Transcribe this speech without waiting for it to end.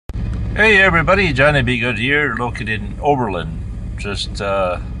Hey everybody, Johnny B. Good here, located in Oberlin. Just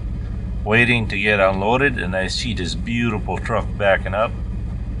waiting to get unloaded, and I see this beautiful truck backing up.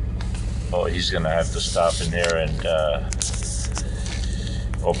 Oh, he's gonna have to stop in there and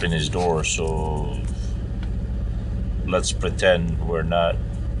open his door, so let's pretend we're not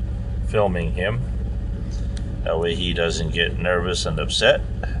filming him. That way he doesn't get nervous and upset.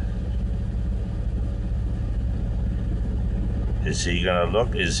 Is he gonna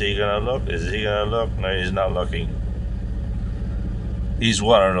look? Is he gonna look? Is he gonna look? No, he's not looking. He's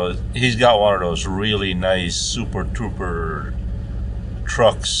one of those. He's got one of those really nice Super Trooper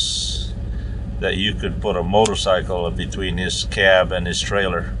trucks that you could put a motorcycle between his cab and his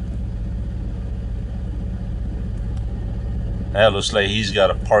trailer. That looks like he's got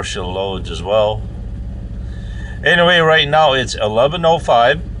a partial load as well. Anyway, right now it's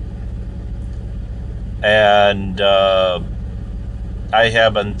 11:05, and I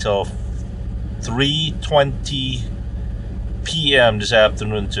have until 3:20 p.m. this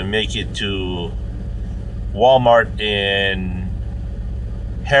afternoon to make it to Walmart in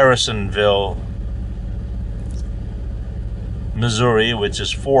Harrisonville, Missouri, which is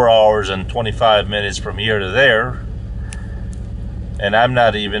 4 hours and 25 minutes from here to there. And I'm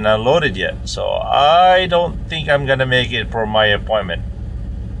not even unloaded yet, so I don't think I'm gonna make it for my appointment.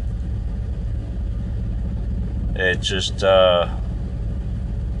 It's just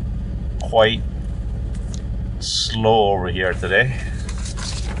quite slow over here today.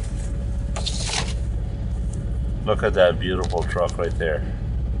 Look at that beautiful truck right there.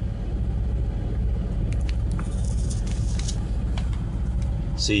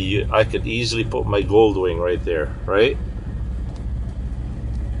 See, I could easily put my Goldwing right there, right?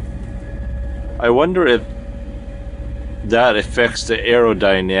 I wonder if that affects the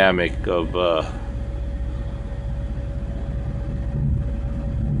aerodynamic of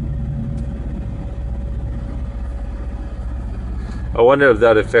I wonder if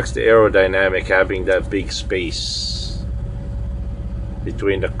that affects the aerodynamic, having that big space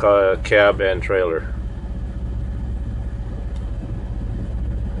between the cab and trailer.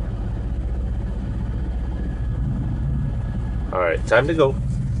 Alright, time to go.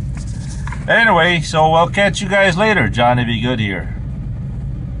 Anyway, so I'll catch you guys later. Johnny B. Good here.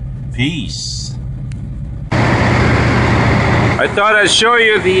 Peace. I thought I'd show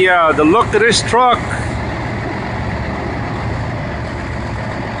you the look of this truck.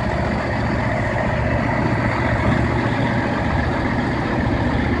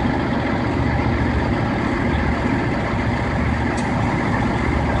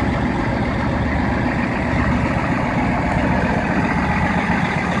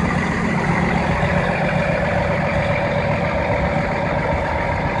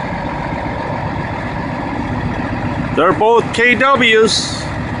 They're both KWs,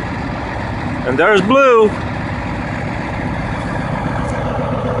 and there's blue.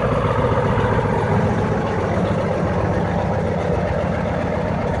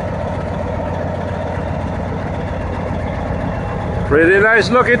 Pretty nice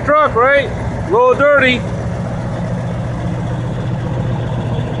looking truck, right? A little dirty.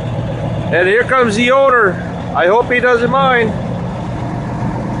 And here comes the owner. I hope he doesn't mind.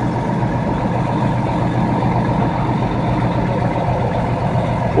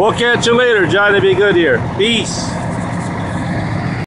 We'll catch you later. Johnny B. Good here. Peace.